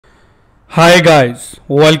Hi guys,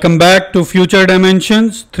 welcome back to Future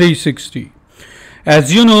Dimensions 360.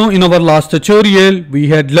 As you know, in our last tutorial we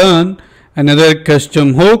had learned another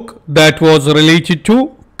custom hook that was related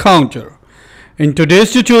to counter. In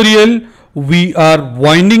today's tutorial we are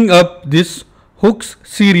winding up this hooks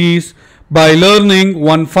series by learning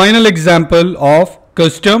one final example of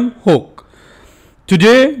custom hook.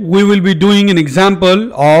 Today we will be doing an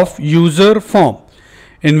example of user form,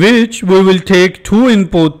 in which we will take two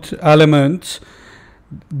input elements.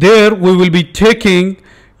 There we will be taking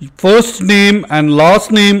first name and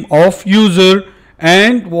last name of user,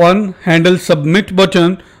 and one handle submit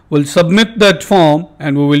button will submit that form,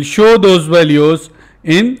 and we will show those values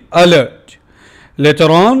in alert.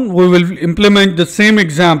 Later on we will implement the same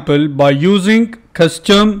example by using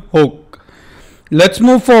custom hook. Let's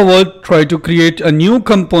move forward. Try to create a new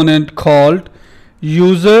component called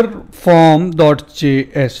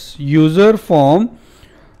userform.js.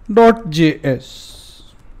 userform.js.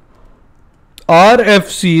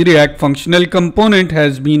 RFC React functional component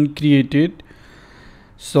has been created.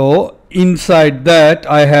 So inside that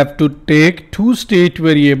I have to take two state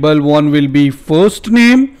variable. One will be first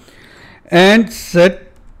name and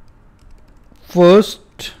set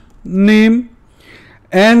first name,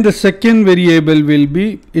 and the second variable will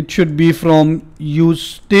be, it should be from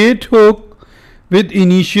useState hook with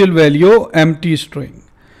initial value empty string.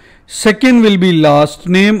 Second will be last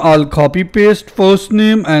name. I'll copy paste first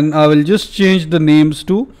name and I will just change the names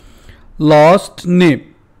to last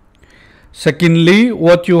name. Secondly,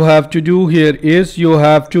 what you have to do here is you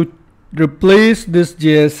have to replace this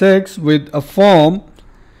JSX with a form,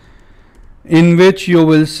 in which you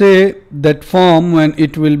will say that form, when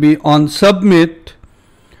it will be on submit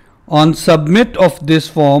of this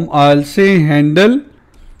form, I'll say handle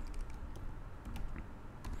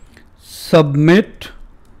submit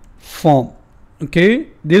form. Okay,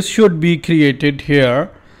 this should be created here.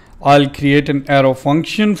 I'll create an arrow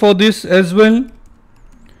function for this as well,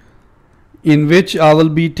 in which I will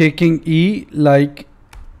be taking e like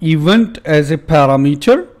event as a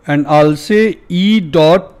parameter, and I'll say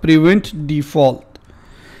e.prevent default.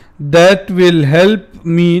 That will help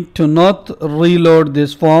me to not reload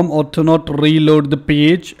this form or to not reload the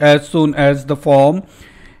page as soon as the form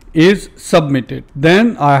is submitted.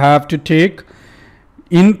 Then I have to take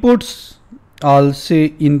inputs. I'll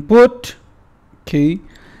say input. Okay,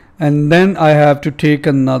 and then I have to take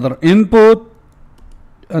another input,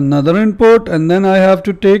 and then I have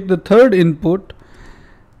to take the third input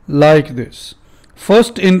like this.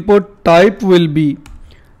 First input type will be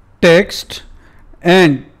text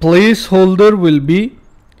and placeholder will be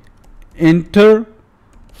enter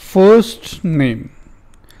first name.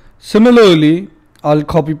 Similarly, I'll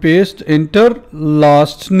copy paste enter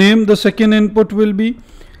last name, the second input will be,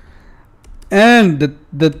 and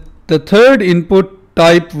the third input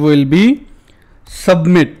type will be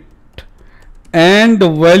submit, and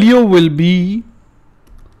the value will be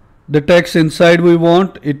the text inside we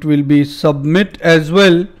want, it will be submit as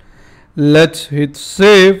well. Let's hit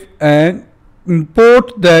save and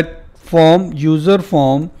import that form, user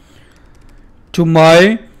form, to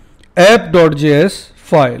my app.js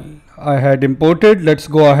file. I had imported. Let's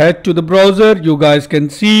go ahead to the browser. You guys can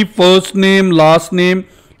see first name, last name,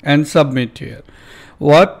 and submit here.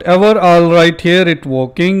 Whatever I'll write here, it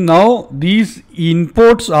working. Now these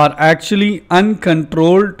inputs are actually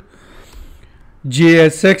uncontrolled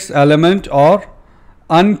JSX element or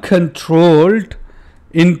uncontrolled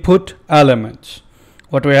input elements.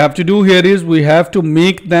 What we have to do here is we have to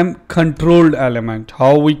make them controlled element.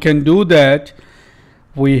 How we can do that?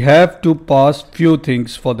 We have to pass few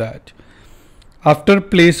things for that. After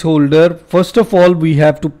placeholder, first of all we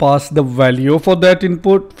have to pass the value for that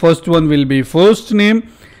input. First one will be first name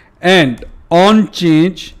and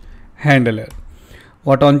onChange handler.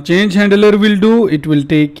 What onChange handler will do, it will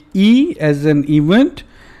take e as an event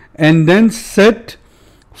and then set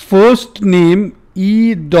first name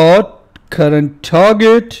e dot current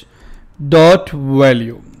target dot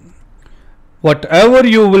value. Whatever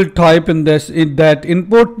you will type in that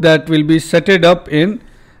input, that will be set it up in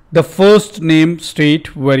the first name state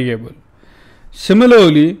variable.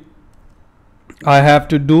 Similarly, I have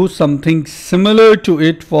to do something similar to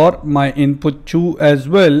it for my input 2 as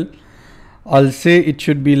well. I'll say it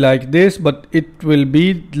should be like this, but it will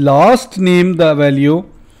be last name the value,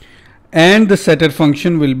 and the setter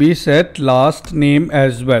function will be set last name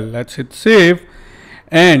as well. Let's hit save,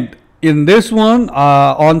 and in this one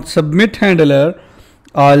on submit handler,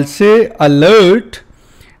 I'll say alert,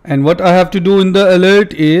 and what I have to do in the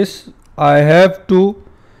alert is I have to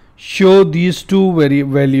show these two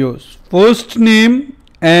values, first name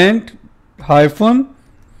and hyphen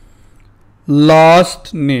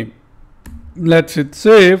last name. Let's hit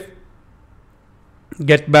save.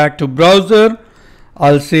 Get back to browser.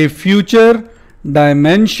 I'll say future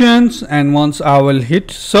dimensions, and once I will hit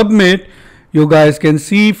submit, you guys can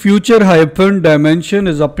see future hyphen dimension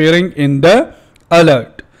is appearing in the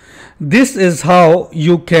alert. This is how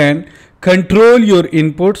you can control your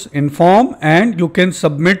inputs in form, and you can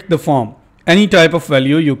submit the form. Any type of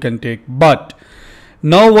value you can take. But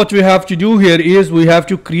now what we have to do here is we have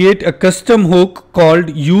to create a custom hook called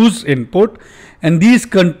useInput, and these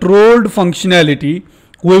controlled functionality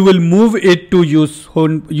we will move it to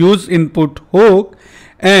useInput hook,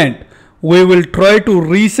 and we will try to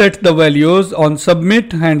reset the values on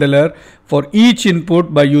submit handler for each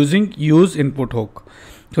input by using useInput hook.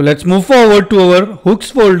 So let's move forward to our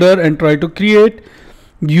hooks folder and try to create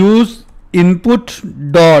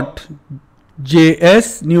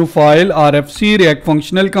useInput.js new file RFC React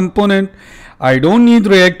functional component. I don't need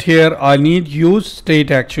React here. I need use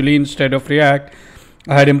state actually instead of React.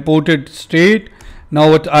 I had imported state.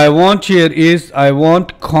 Now what I want here is I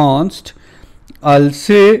want const. I'll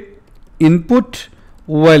say input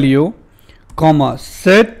value comma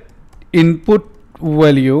set input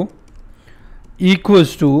value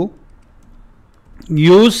equals to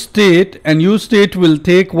use state, and use state will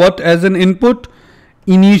take what as an input?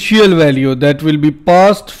 Initial value that will be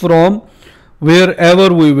passed from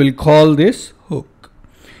wherever we will call this hook.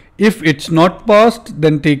 If it's not passed,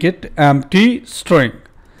 then take it empty string.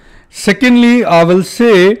 Secondly, I will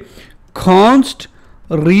say const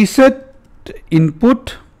reset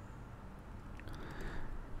input.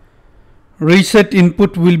 Reset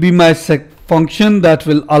input will be my function that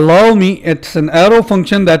will allow me, it's an arrow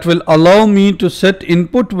function that will allow me to set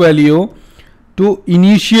input value to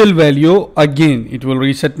initial value again. It will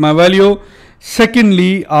reset my value.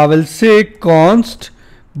 Secondly, I will say const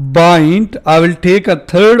bind. I will take a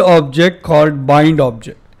third object called bind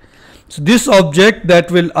object. So this object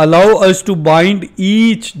that will allow us to bind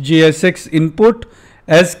each JSX input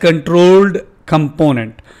as controlled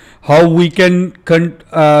component. How we can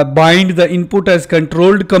bind the input as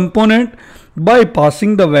controlled component? By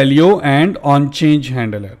passing the value and on change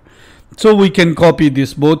handler. So we can copy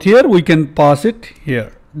this both here. We can pass it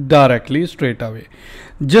here directly straight away.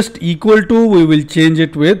 Just equal to, we will change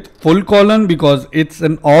it with full colon because it's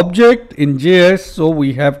an object in JS. So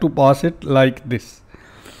we have to pass it like this.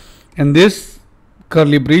 And this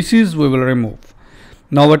curly braces we will remove.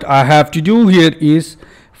 Now what I have to do here is,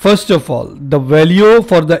 first of all, the value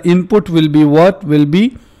for the input will be what? Will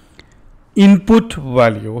be input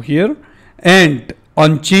value here, and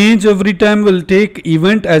on change every time we'll take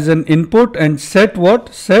event as an input and set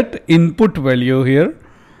what? Set input value here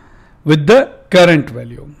with the current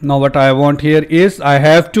value. Now what I want here is I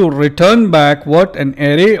have to return back what? An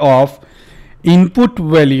array of input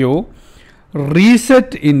value,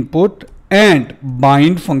 reset input and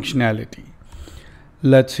bind functionality.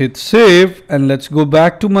 Let's hit save and let's go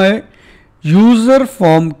back to my user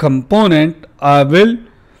form component. I will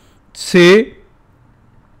say,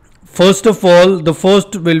 first of all, the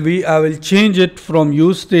first will be, I will change it from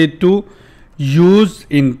use state to use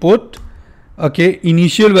input. Okay,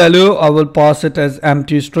 initial value I will pass it as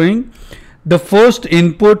empty string. The first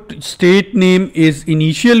input state name is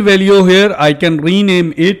initial value here. I can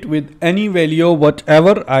rename it with any value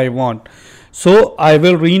whatever I want. So I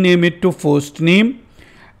will rename it to first name,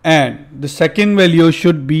 and the second value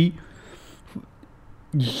should be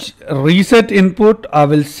reset input. I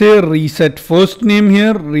will say reset first name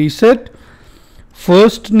here, reset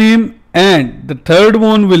first name, and the third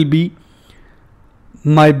one will be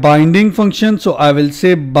my binding function. So I will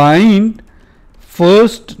say bind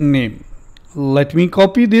first name. Let me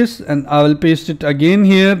copy this and I will paste it again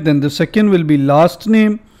here. Then the second will be last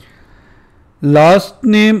name. Last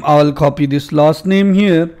name, I will copy this last name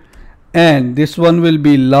here, and this one will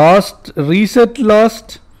be last, reset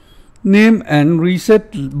last name and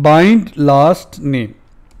reset bind last name.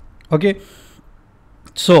 Okay,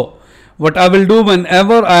 so what I will do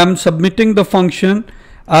whenever I am submitting the function,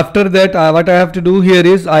 after that what I have to do here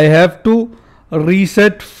is I have to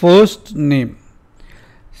reset first name.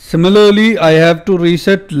 Similarly, I have to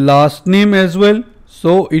reset last name as well.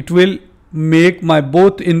 So it will make my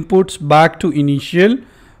both inputs back to initial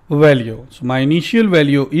value. So my initial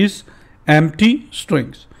value is empty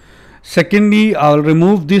strings. Secondly, I'll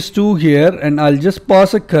remove these two here and I'll just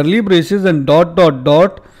pass a curly braces and dot dot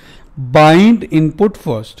dot bind input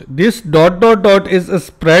first. This dot dot dot is a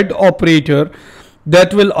spread operator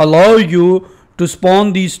that will allow you to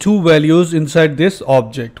spawn these two values inside this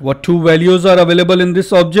object. What two values are available in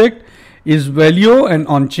this object is value and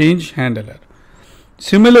onChange handler.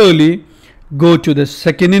 Similarly, Go to the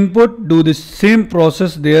second input, do the same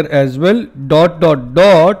process there as well, dot dot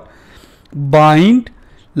dot bind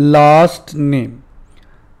last name.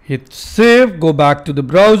 Hit save, go back to the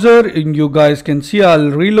browser, and you guys can see I'll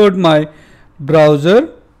reload my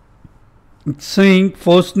browser. It's saying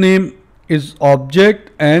first name is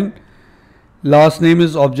object and last name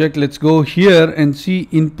is object. Let's go here and see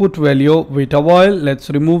input value. Wait a while, let's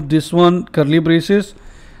remove this one, curly braces.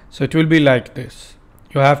 So it will be like this.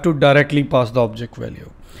 You have to directly pass the object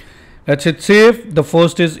value. Let's hit save. The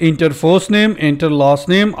first is enter first name, enter last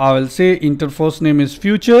name. I will say enter first name is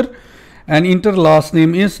future and enter last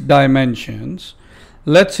name is dimensions.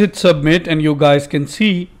 Let's hit submit, and you guys can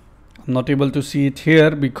see I'm not able to see it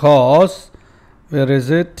here because where is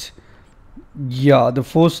it? Yeah, the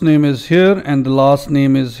first name is here and the last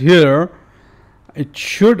name is here. It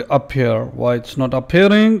should appear. Why it's not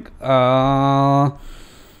appearing?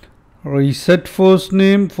 Reset first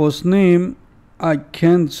name. I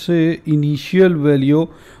can say initial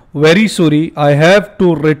value. Very sorry, I have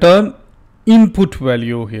to return input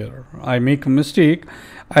value here. I make a mistake.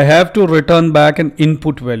 I have to return back an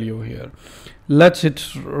input value here. Let's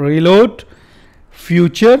hit reload,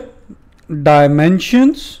 future,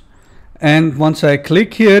 dimensions, and once I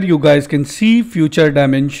click here, you guys can see future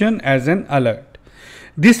dimension as an alert.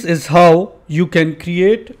 This is how you can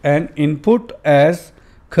create an input as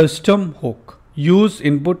custom hook. Use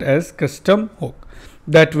input as custom hook.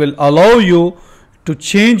 That will allow you to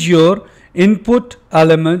change your input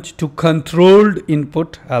element to controlled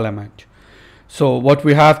input element. So what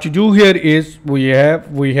we have to do here is we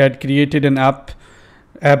had created an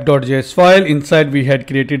app.js file. Inside we had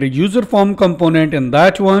created a user form component. In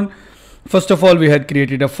that one, first of all, we had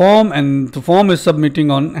created a form, and the form is submitting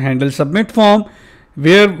on handle submit form,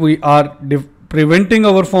 where we are preventing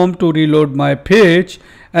our form to reload my page,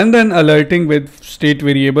 and then alerting with state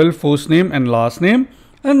variable first name and last name,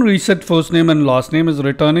 and reset first name and last name is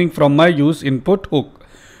returning from my use input hook.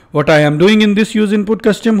 What I am doing in this use input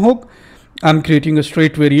custom hook, I'm creating a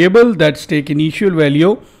state variable that's take initial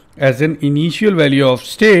value as an initial value of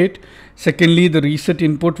state. Secondly, the reset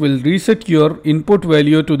input will reset your input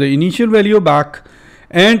value to the initial value back,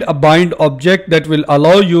 and a bind object that will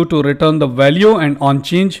allow you to return the value and on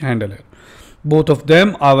change handler. Both of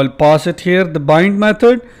them I will pass it here, the bind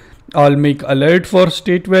method. I'll make alert for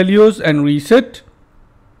state values, and reset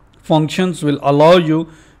functions will allow you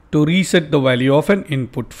to reset the value of an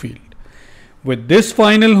input field. With this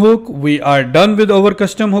final hook, we are done with our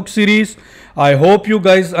custom hook series. I hope you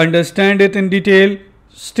guys understand it in detail.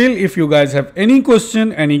 Still, if you guys have any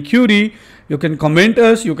question, any query, you can comment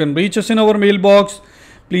us, you can reach us in our mailbox.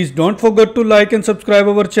 Please don't forget to like and subscribe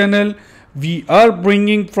our channel. We are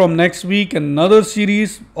bringing from next week another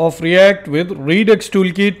series of React with Redux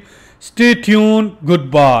Toolkit. Stay tuned.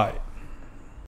 Goodbye.